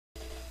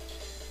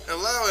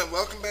Hello and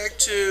welcome back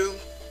to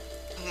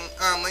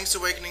Link's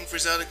Awakening for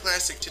Zelda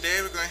Classic. Today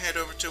we're going to head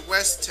over to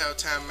West Tal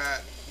Tal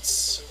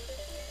Mountains.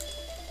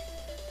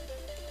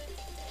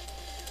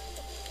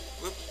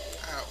 Whoop,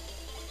 ow.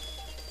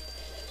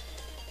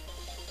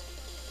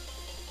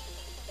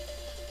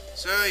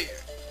 So yeah,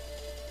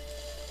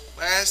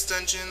 last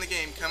dungeon in the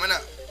game coming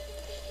up.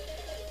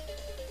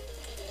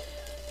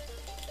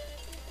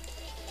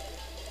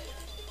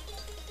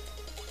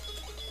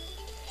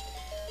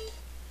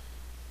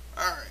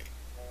 Alright.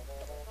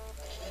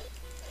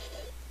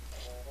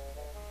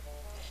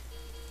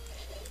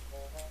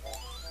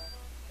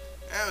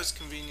 That was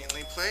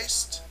conveniently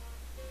placed.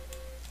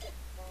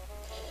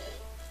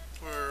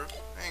 Or,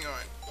 hang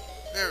on.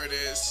 There it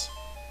is.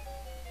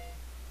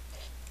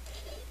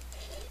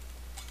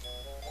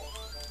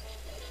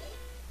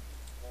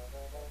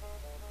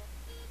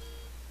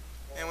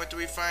 And what do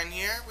we find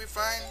here? We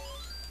find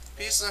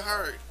piece of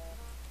heart.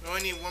 We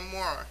only need one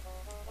more.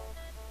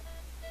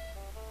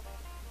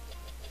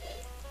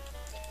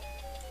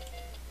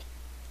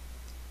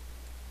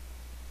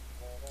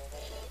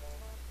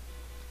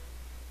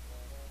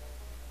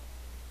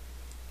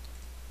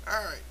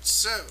 Alright,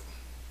 so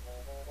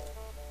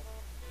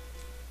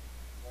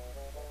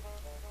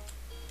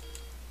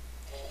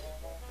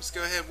let's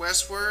go ahead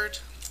westward.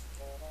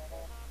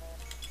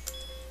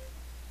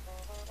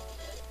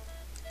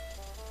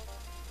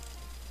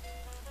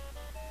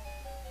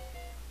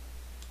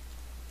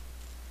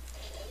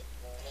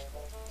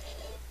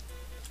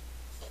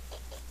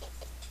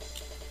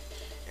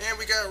 And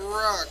we got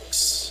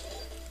rocks.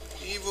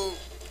 Evil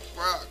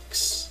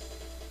rocks.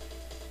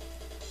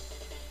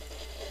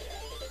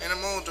 And a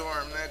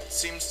Moldorm that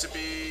seems to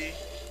be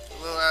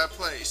a little out of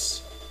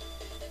place.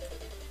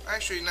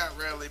 Actually, not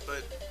really,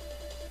 but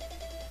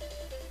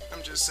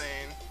I'm just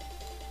saying.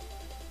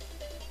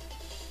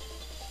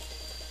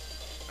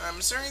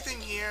 Is there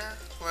anything here?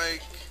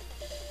 Like,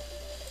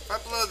 if I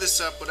blow this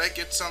up, would I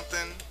get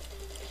something?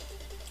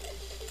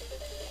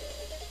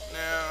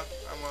 No,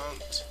 I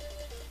won't.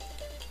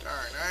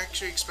 Darn, I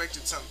actually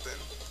expected something.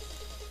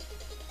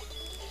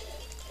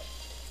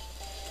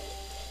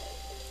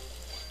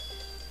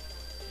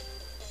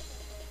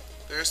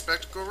 There's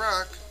Spectacle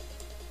Rock.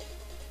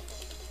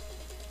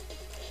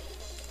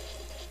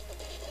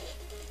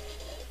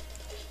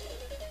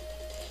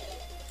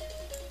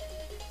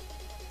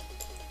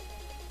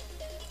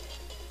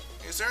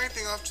 Is there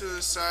anything off to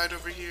the side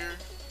over here?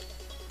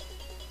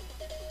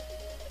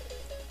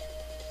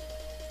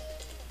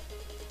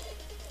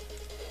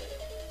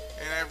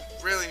 And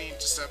I really need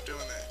to stop doing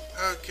that.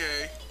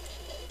 Okay.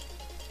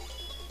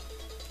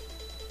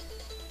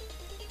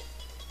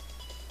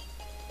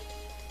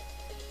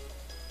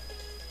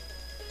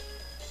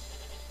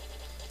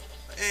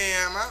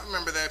 I don't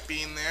remember that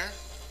being there.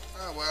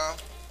 Oh well.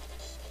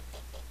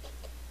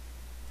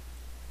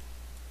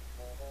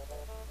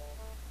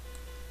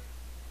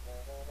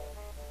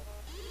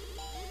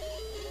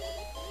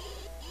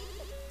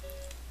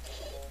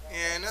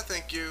 Yeah, no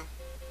thank you.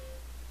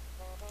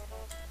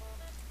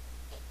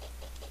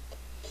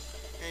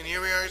 And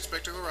here we are at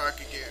Spectacle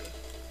Rock again.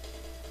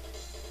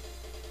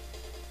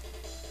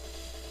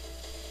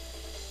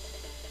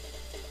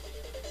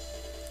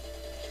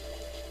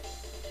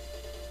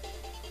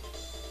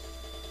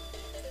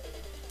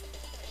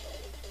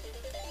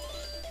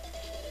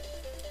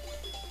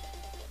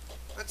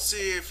 Let's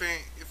see if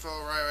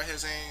Elvira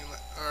has any,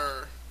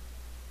 or,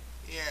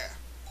 yeah.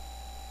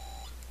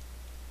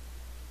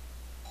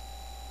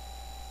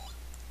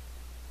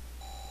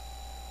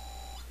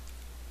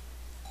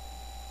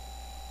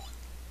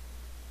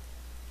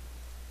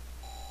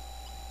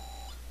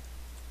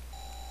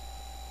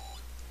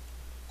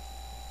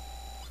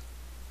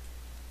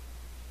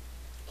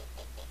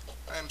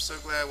 I'm so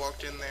glad I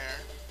walked in there.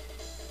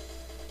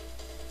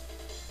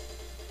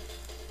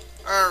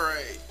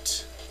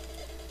 Alright.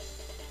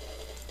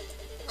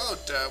 Oh,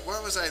 duh,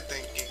 what was I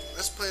thinking?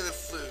 Let's play the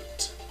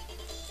flute.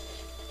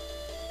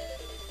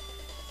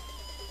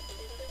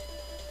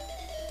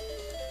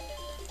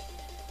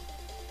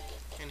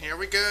 And here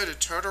we go to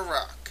Turtle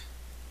Rock.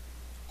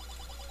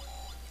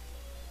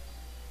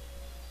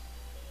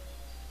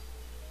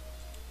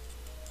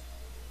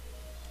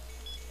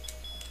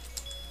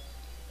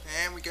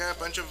 And we got a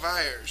bunch of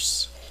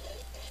Vyres,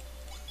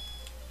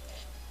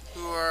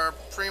 who are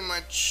pretty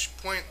much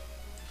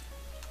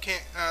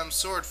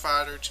sword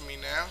fodder to me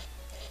now.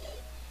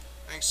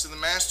 Thanks to the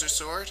Master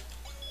Sword.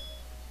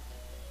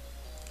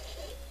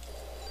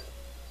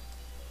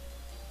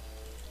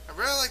 I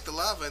really like the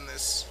lava in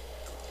this.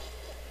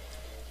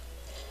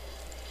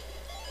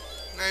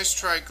 Nice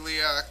try,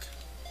 Gliok.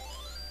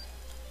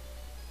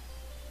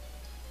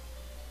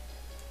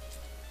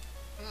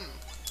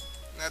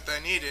 Not that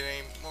I need it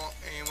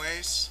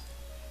anyways.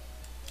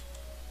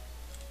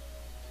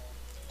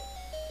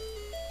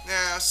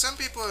 Now, some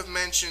people have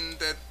mentioned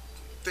that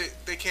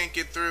they can't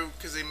get through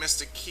because they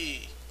missed a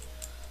key.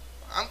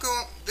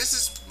 This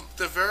is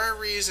the very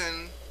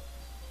reason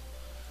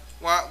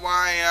why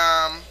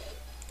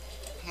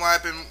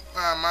I've been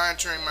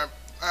monitoring my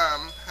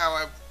how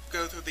I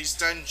go through these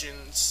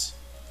dungeons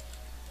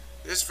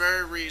This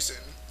very reason.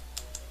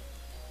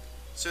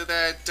 So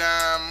that,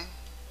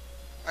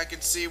 I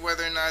can see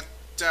whether or not,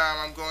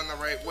 I'm going the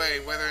right way.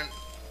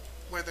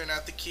 Whether or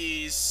not the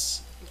key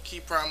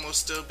problem will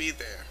still be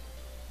there.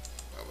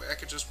 Oh, wait, I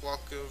could just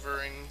walk over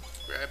and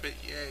grab it.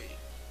 Yay.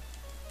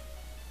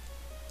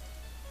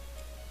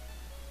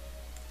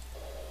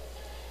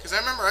 Because I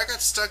remember I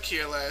got stuck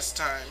here last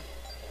time.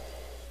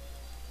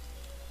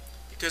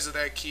 Because of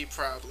that key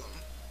problem.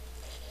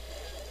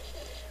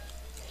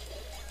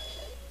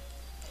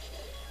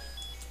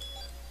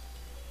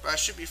 But I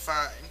should be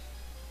fine.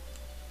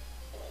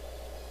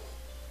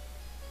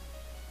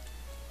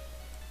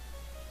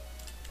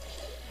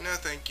 No,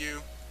 thank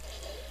you.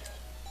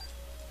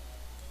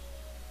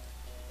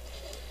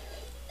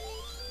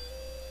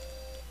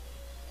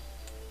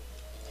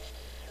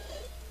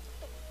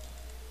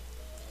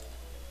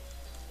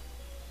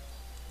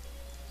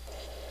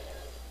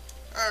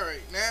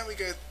 Alright, now we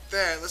got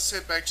that. Let's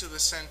head back to the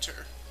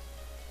center.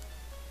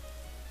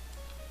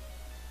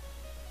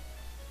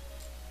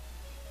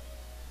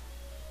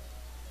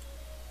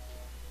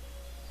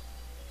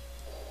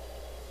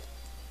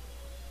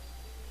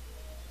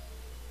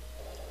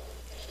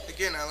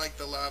 Again, I like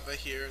the lava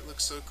here. It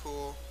looks so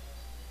cool.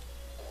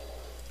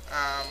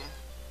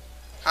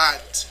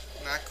 Hot.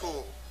 Not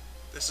cool.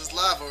 This is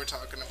lava we're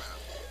talking about.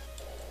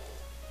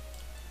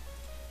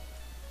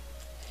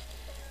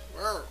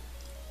 Whoa.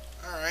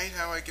 Alright,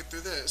 how do I get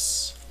through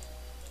this?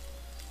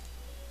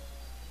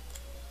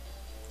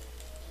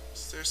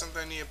 Is there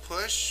something I need to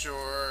push,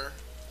 or...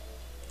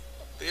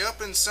 They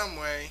open some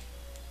way.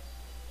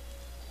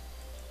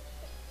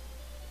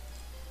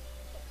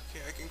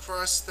 Okay, I can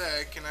cross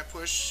that. Can I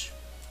push?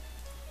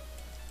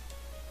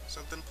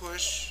 Something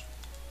push?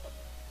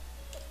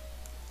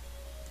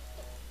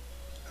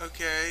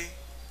 Okay.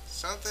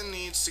 Something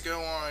needs to go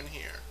on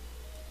here.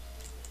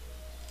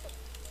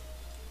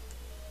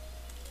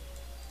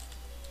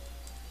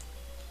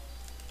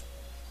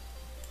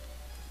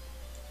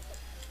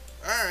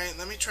 Alright,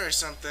 let me try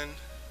something.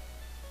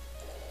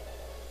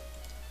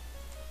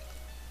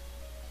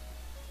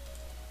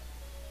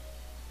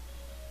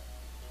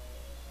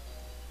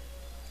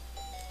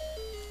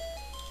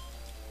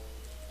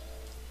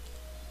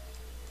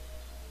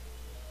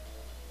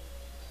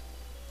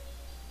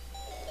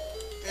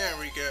 There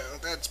we go,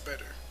 that's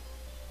better.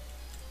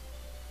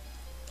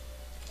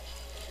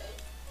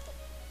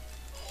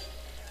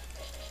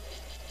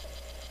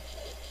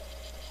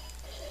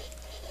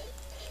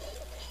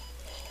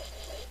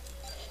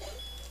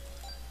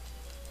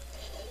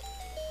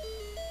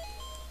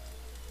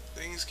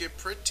 Things get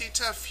pretty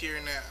tough here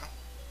now.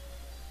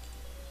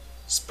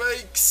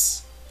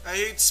 Spikes! I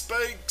hate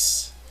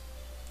spikes!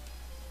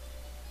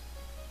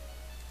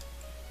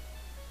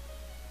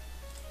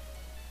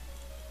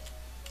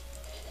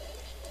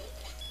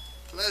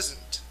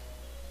 Pleasant.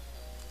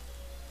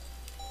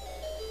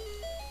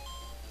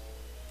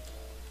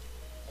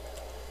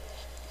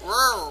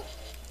 Whoa!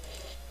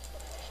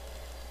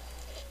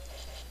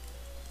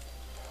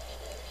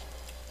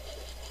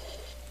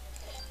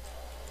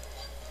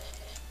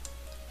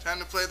 Time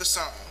to play the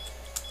song.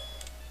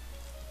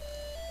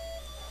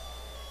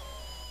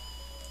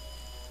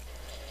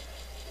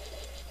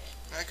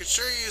 I could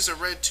sure use a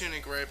red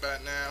tunic right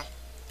about now.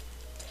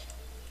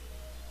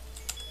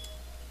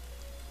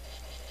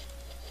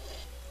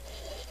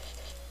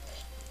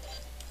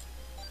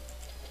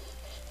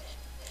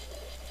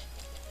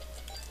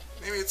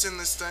 Maybe it's in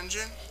this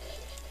dungeon?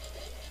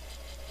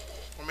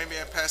 Or maybe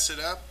I pass it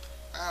up?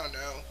 I don't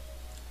know.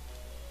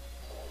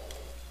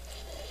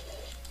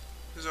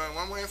 There's only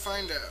one way to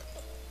find out.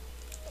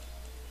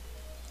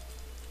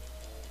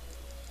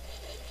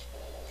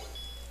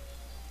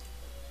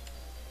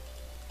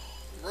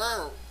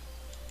 Whoa!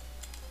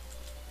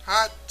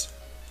 Hot!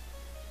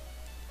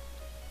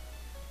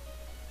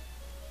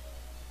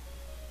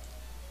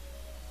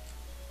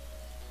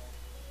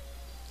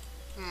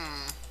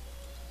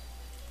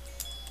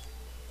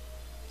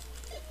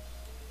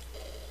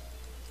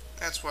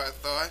 That's what I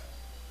thought.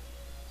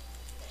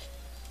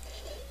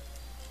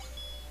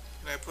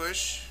 Can I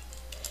push?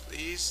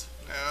 Please?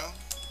 No?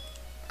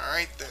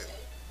 Alright then.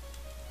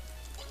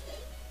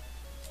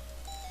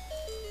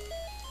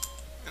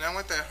 And I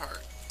want that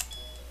heart.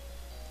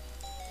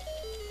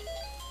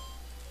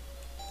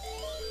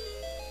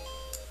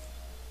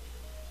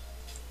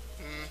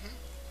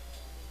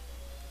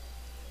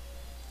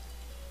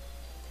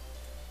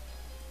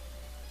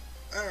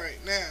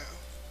 Alright, now,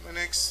 my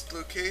next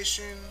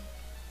location.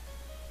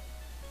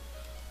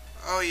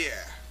 Oh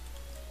yeah.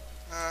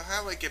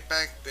 How do I get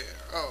back there?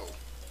 Oh,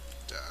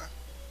 duh.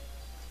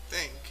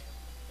 Think.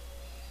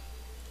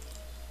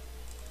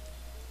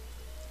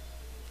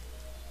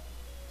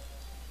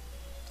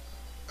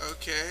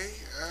 Okay,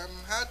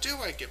 how do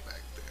I get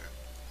back there?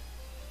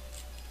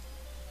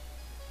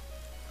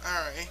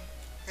 Alright,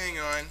 hang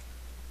on.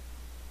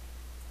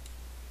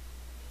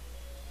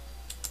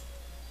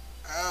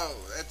 Oh,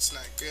 that's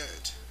not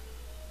good.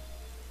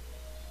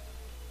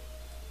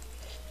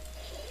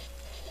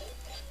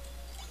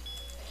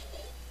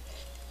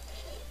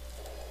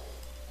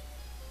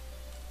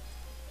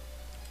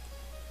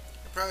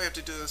 probably have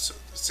to do the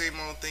same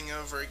old thing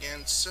over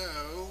again,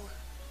 so...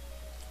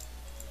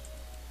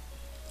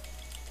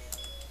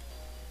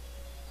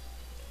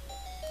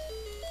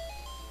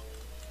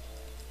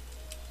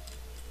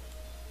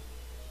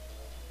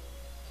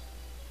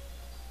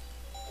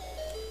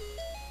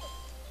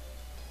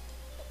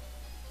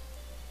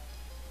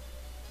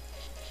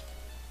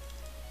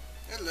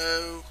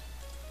 Hello.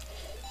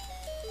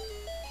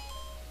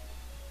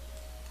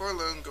 Poor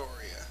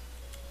Longoria.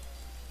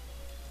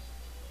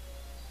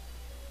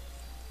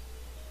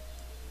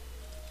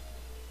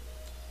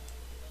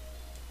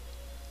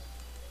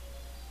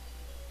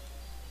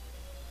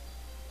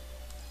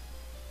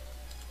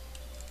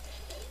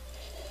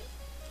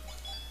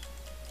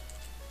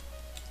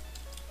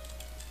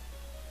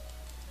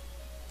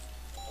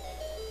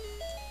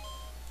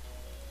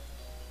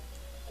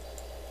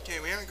 Okay,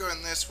 we haven't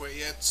gone this way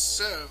yet,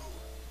 so...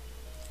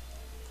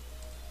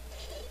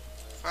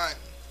 Fine.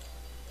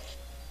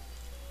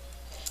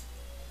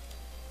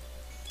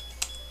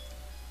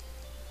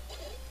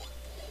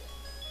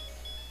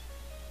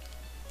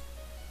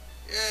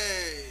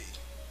 Yay!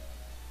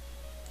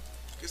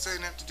 Guess I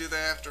didn't have to do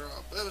that after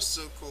all, but that was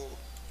so cool.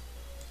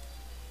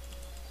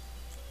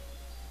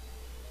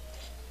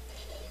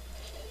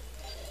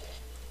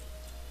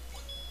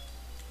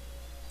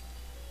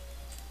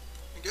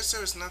 I guess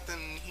there was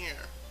nothing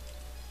here.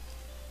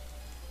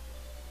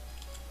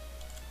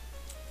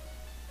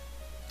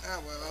 Ah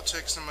well, I'll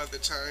check some other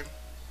time.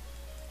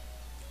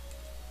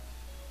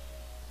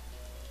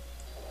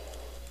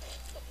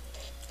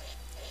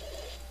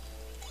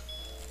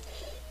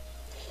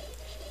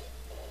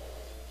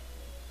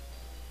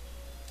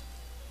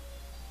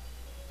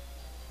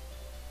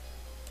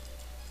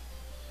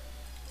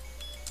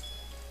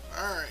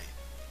 Alright.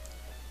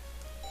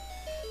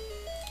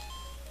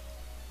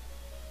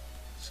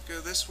 Let's go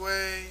this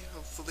way.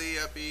 Hopefully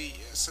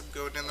yes, I'm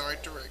going in the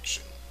right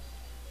direction.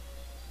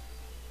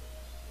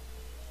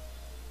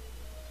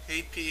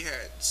 Hate pea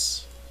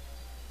heads.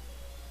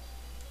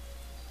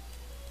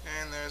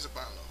 And there's a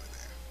bomb over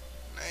there.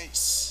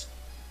 Nice.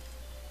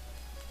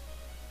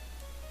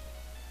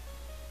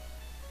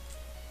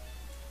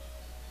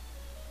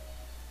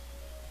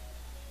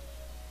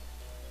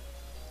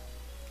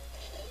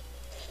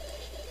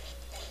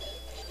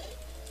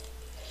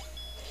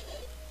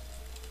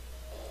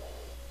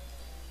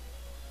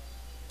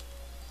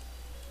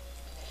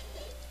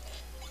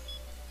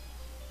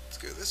 Let's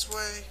go this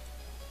way.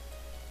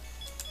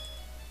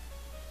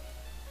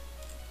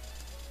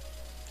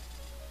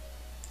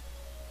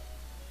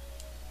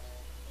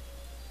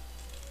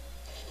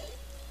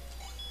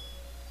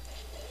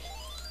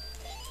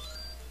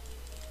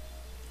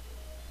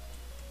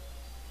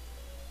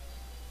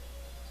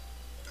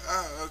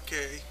 Oh,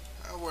 okay.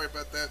 I'll worry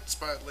about that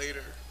spot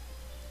later.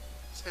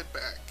 Let's head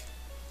back.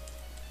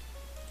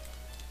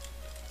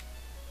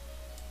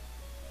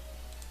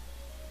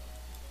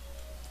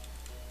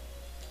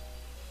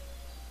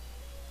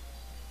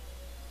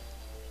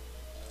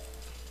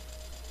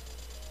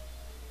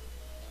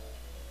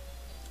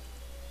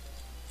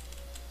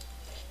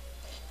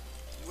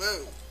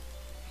 Whoa.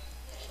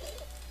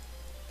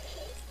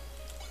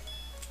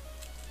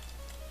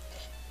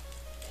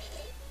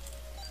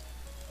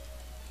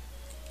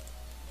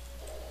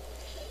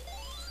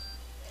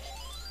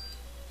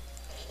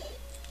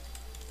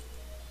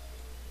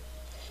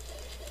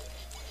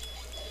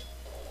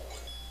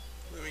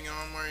 Moving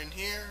on, we're in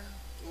here.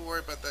 We'll worry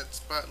about that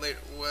spot later.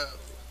 Whoa.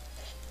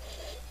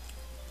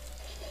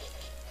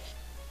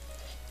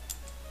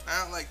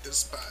 I don't like this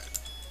spot.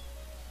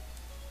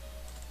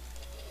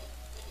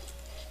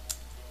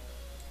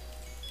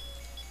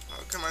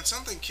 Oh, come on,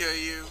 something kill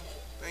you.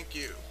 Thank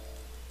you.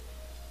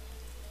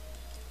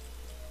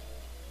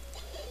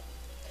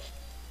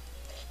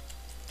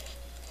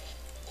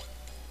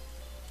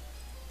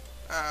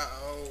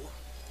 Oh.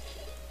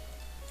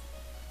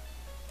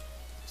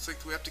 Looks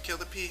like we have to kill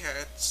the pea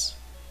heads.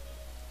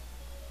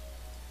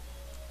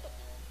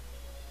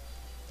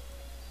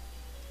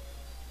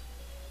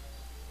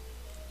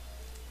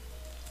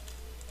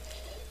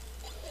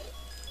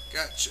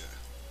 Gotcha.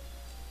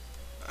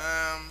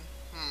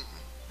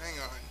 Hang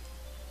on.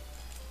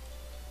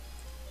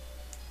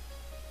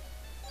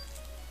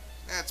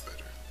 That's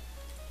better.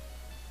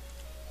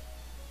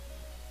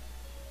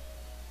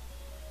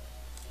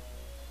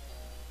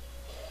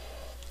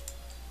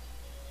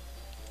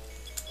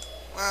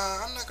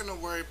 Well, I'm not gonna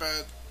worry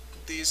about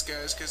these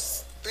guys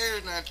because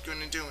they're not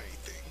gonna do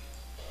anything.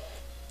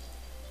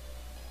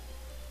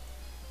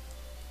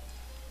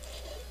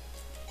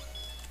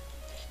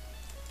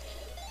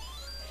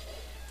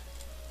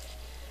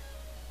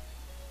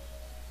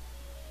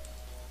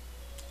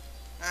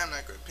 I'm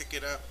not gonna pick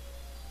it up.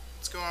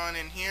 Let's go on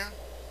in here.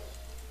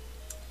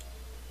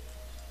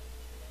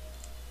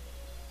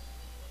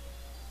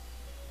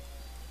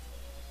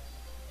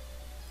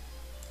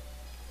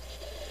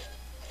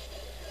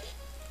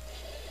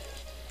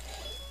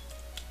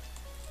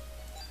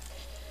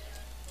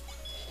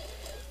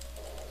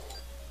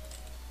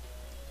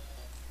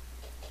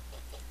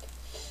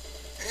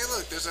 Hey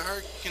look, there's a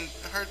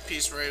heart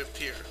piece right up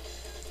here.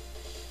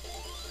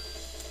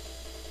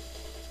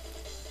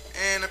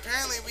 And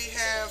apparently we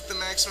have the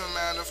maximum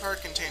amount of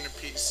heart container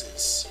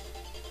pieces.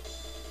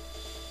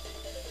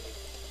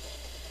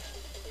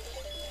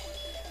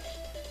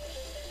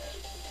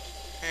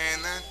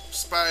 And that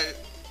spot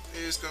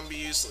is going to be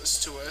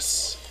useless to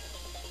us.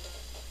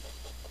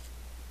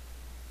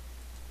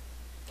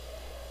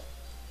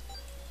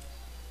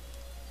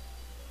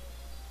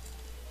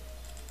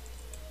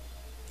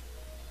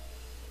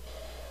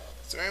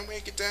 Is there any way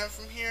to get down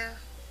from here?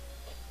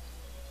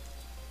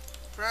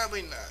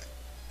 Probably not.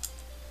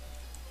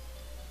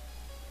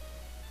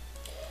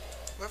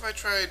 What if I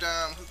tried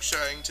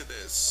hookshotting to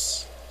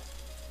this?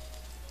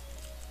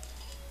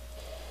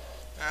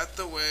 Out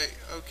the way.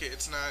 Okay,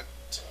 it's not.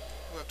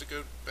 We'll have to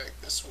go back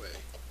this way.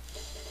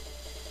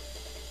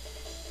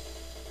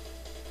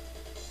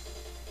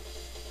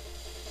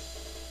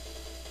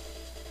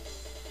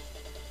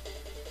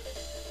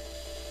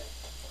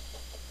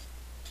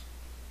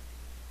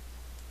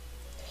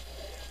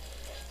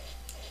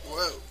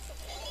 Whoa.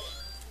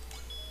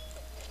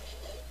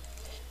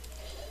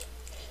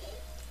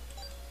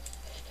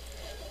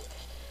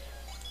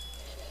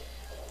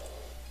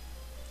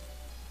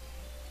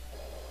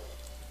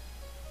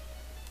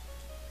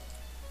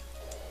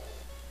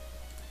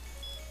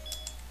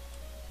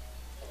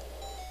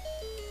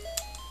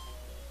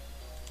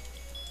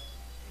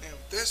 Now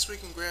with this we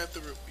can grab the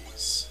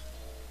rupees.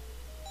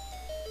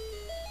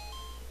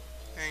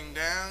 Hang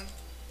down.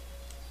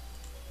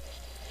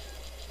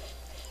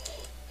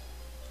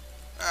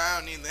 I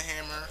don't need the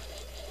hammer.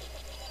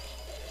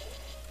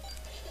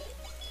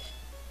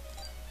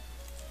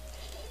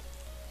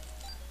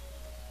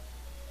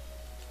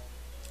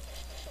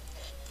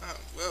 Oh,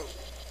 whoa.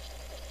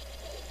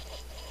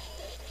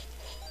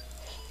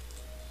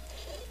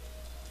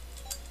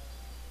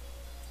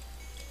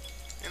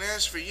 And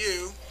as for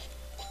you,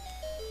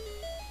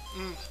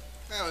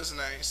 that was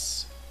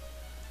nice.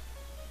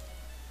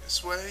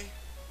 This way.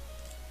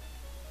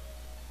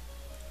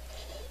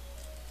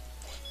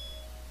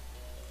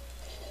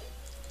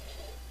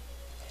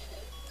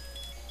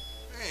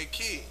 Hey,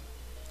 key.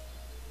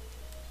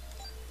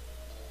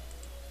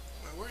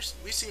 Well,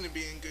 we seem to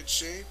be in good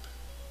shape.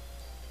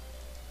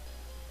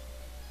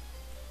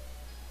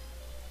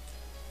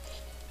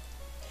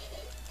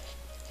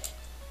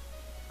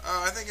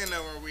 Oh, I think I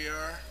know where we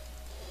are.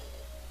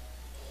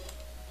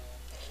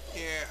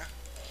 Yeah.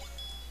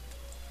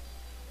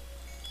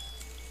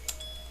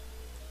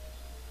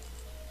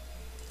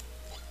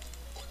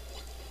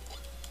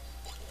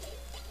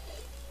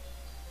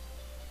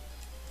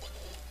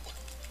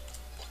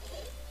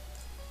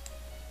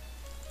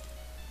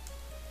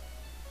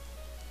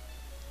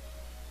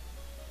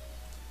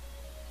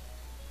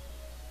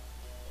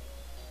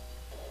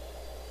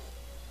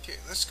 Okay,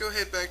 let's go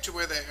head back to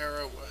where that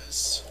arrow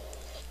was.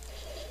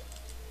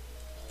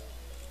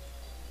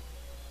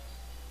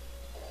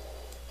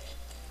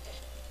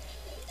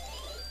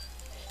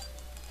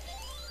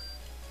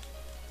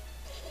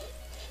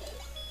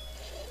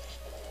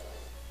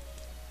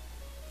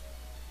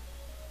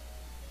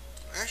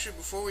 Actually,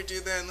 before we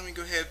do that, let me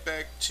go head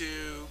back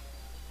to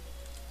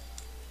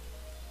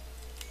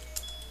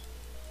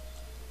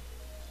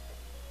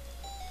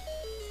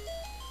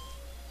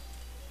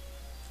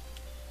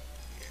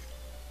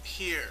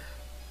here.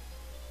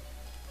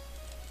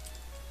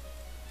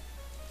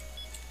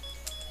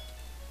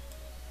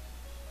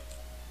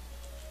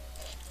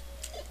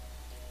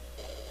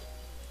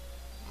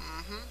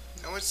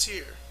 Now what's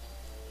here?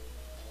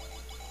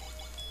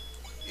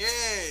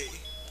 Yay!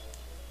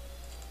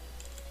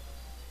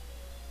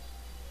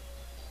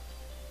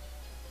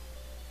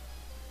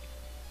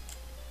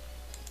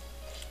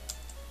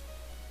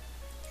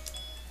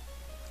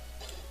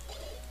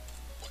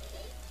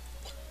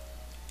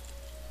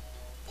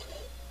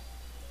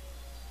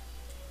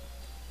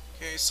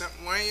 Okay,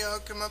 why y'all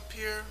come up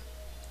here?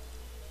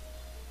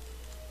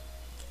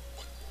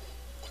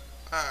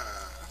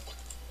 Ah.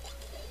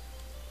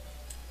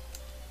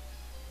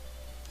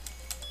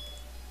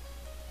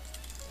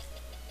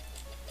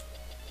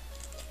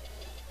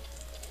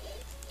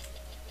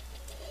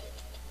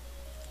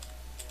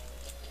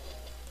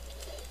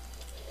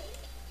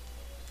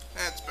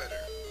 That's better.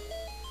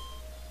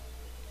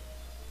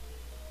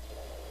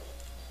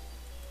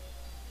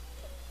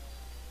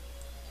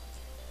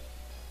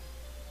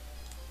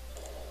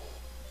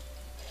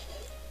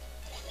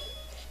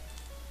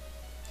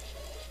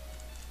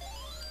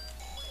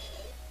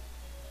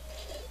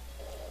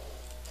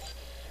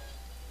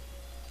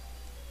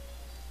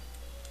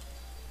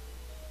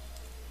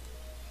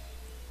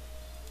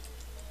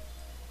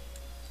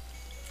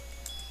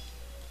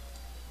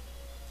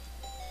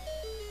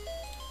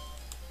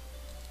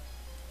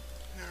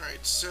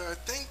 Alright, so I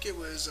think it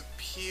was up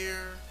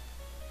here.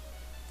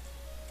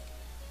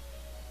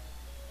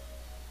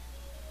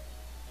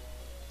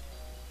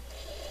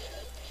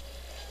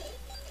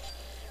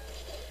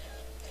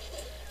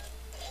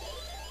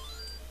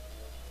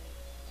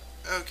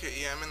 Okay,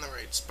 yeah, I'm in the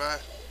right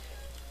spot.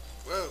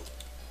 Whoa.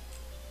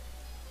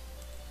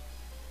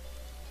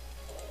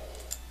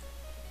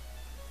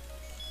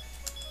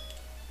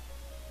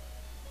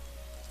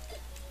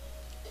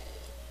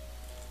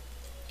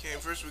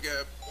 first we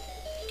gotta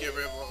get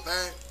rid of all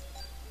that.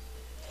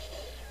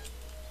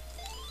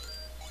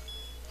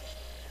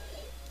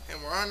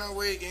 And we're on our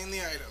way to getting the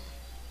item.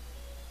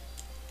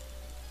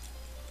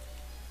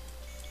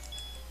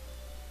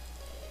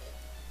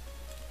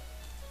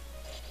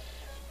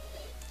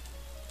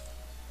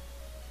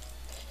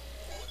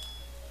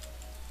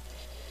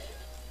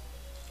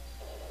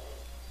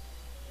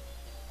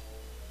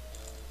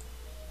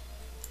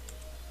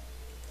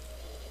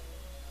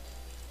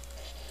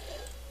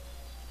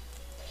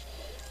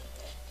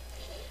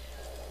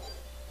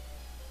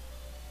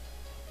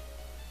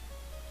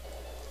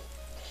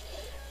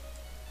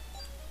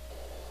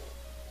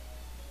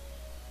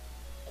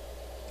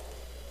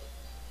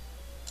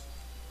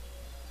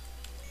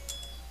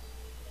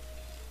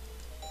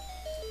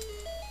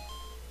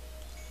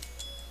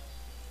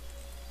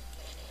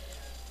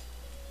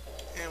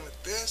 And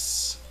with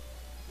this,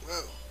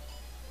 whoa,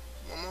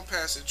 one more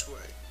passageway.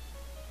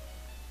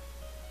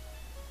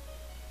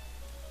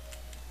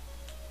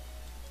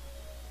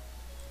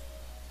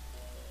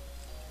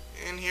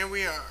 And here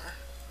we are.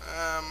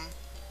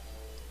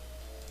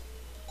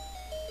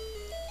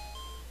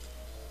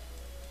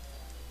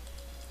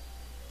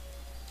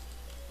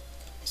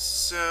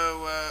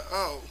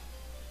 Oh,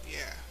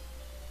 yeah.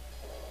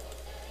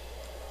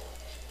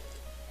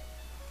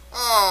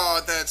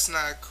 Oh, that's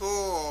not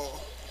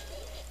cool.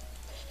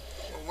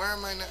 Well, where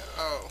am I now?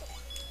 Oh.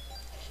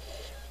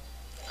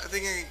 I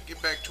think I can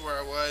get back to where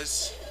I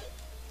was.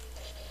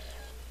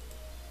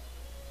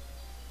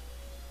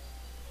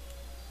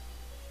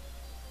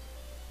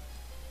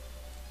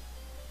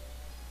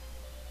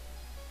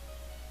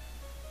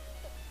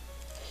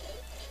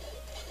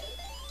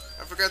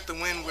 I forgot the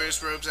Wind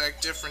Wears robes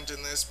act different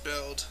in this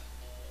build.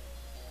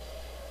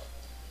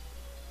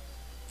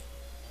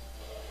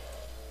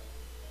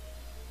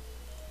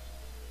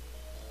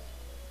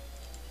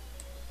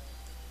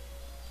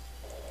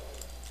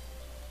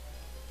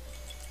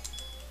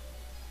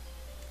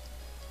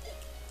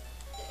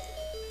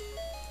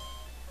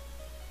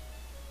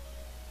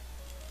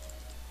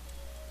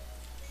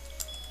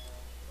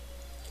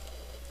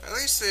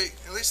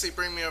 At least they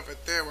bring me over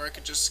there where I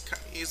could just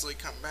easily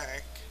come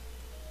back.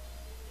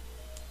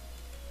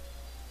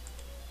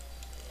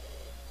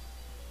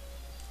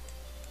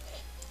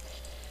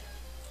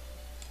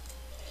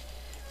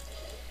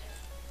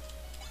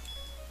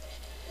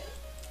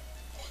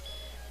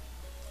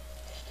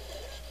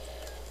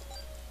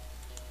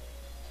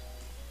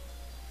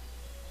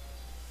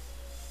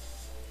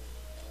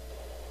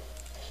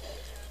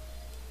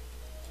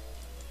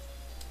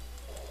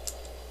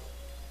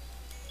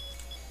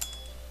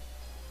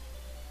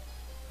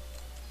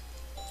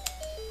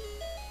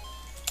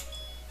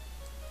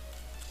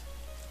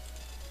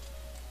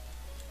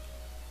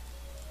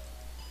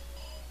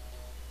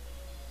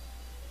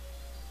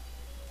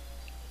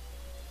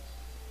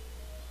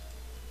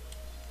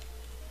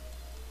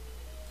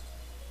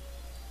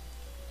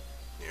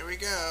 Here we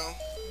go.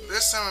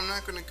 This time I'm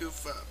not going to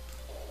goof up.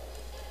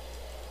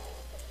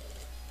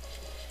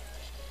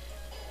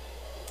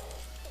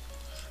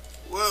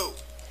 Whoa.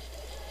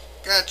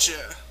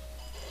 Gotcha.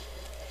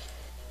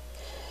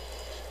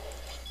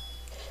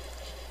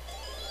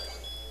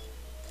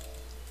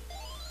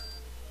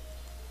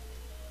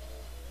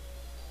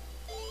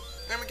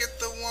 Let me get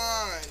the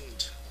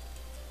wand.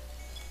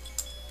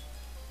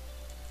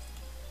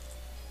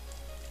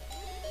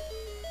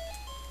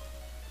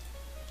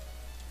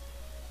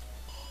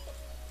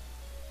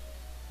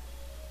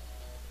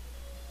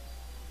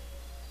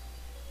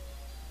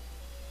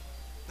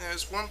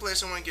 There's one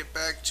place I want to get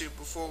back to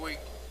before we...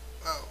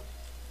 Oh.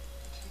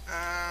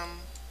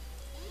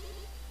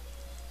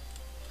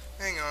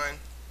 Hang on.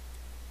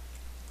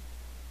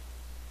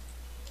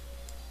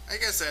 I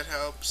guess that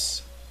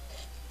helps.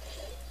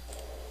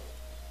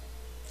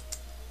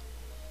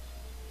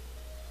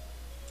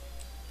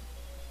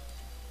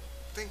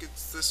 I think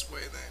it's this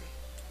way then.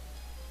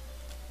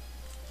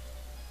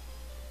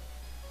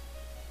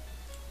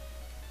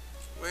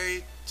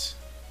 Wait.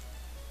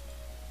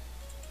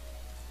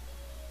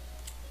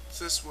 It's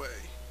this way.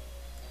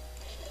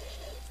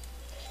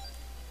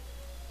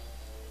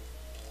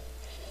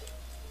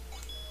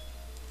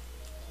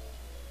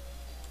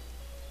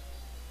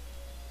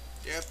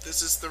 Yep,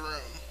 this is the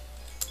room.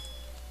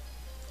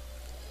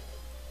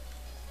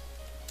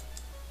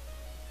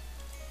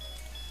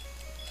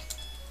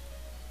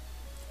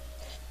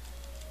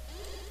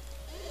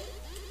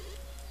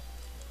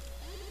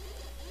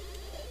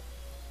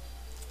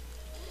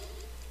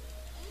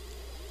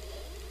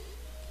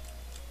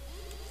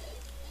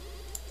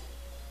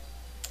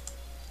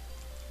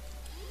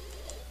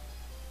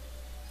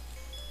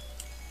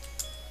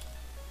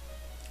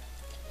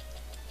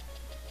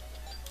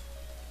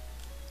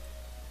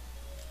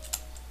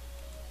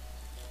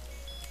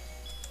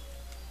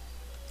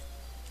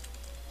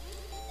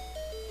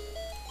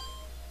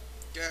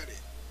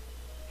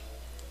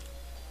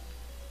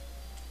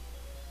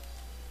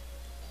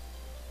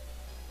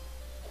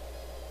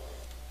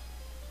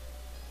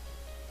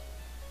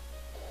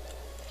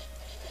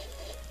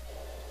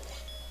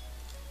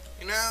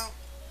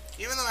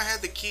 Even though I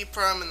had the key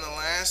problem in the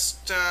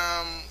last,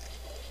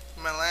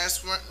 my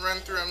last run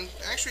through, I'm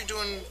actually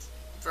doing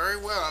very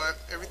well.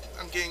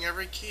 I'm getting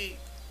every key.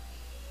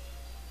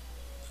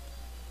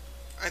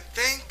 I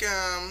think,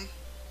 I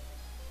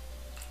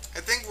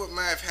think what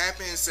might have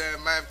happened is that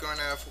I might have gone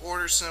out of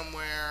order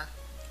somewhere,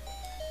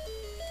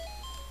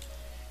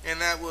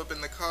 and that would have been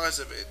the cause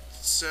of it.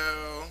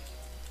 So,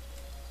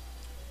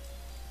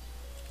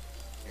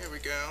 here we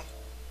go.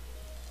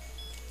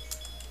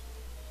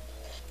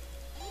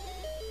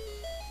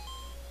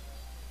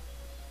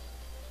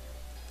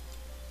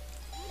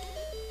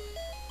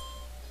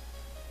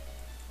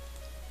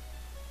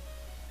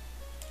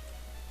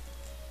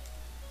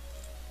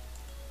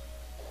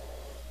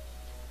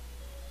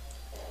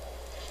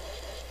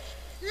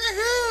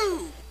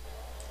 Yahoo!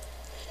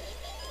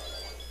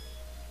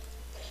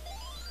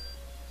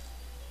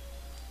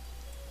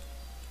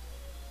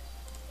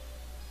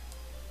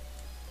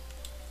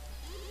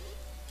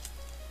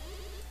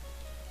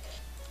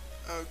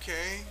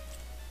 Okay.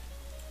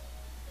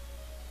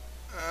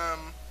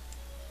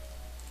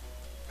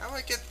 How do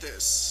I get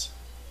this?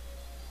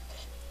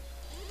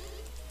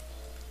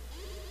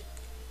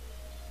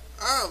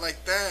 Oh,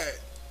 like that.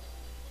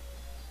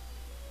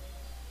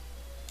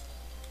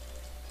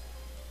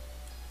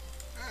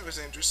 That was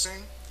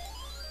interesting.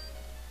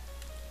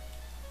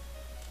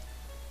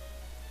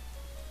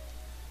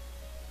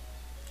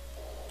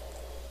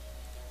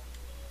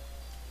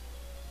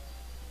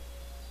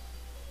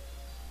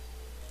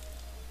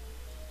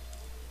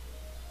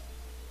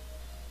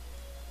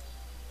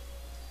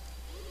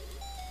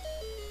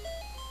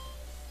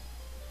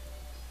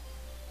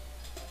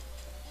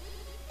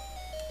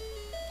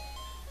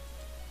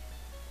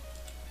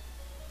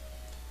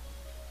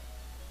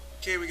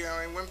 Okay, we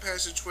got only one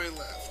passageway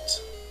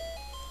left.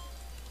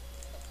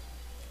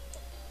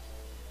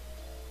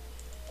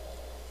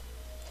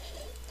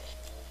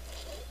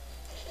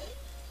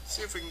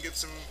 See if we can get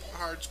some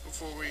hearts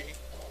before we...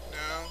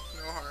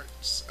 No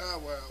hearts.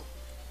 Oh well.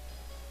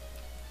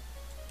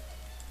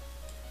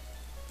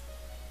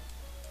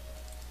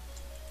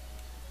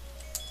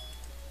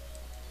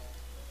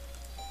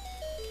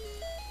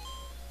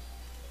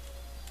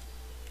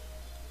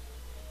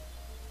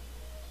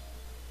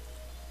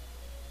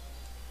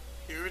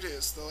 Here it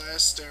is, the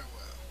last stairwell.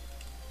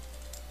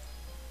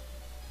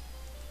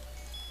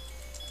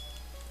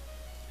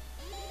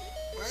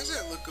 Why does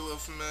that look a little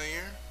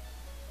familiar?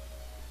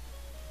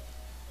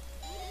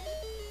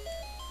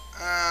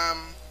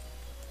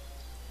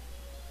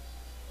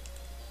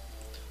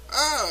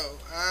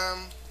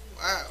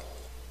 Wow.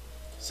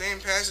 Same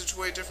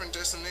passageway, different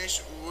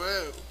destination.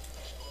 Whoa.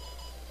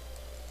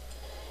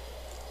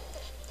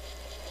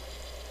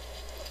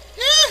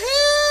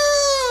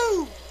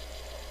 Yahoo!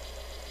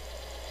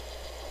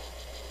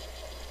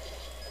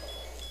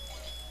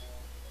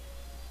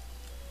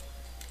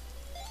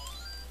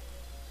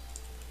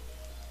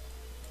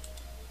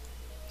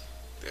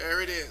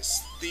 There it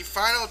is. The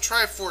final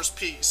Triforce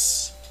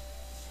piece.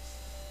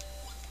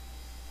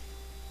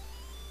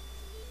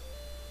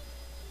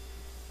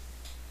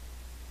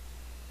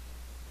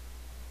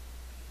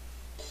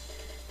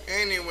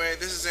 Anyway,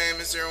 this is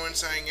Amos01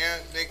 signing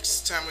out.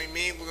 Next time we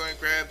meet, we're going to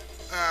grab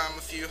a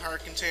few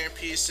heart container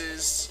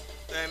pieces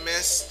that I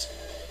missed,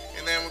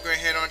 and then we're going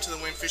to head on to the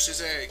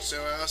Windfish's egg.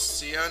 So I'll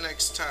see y'all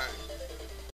next time.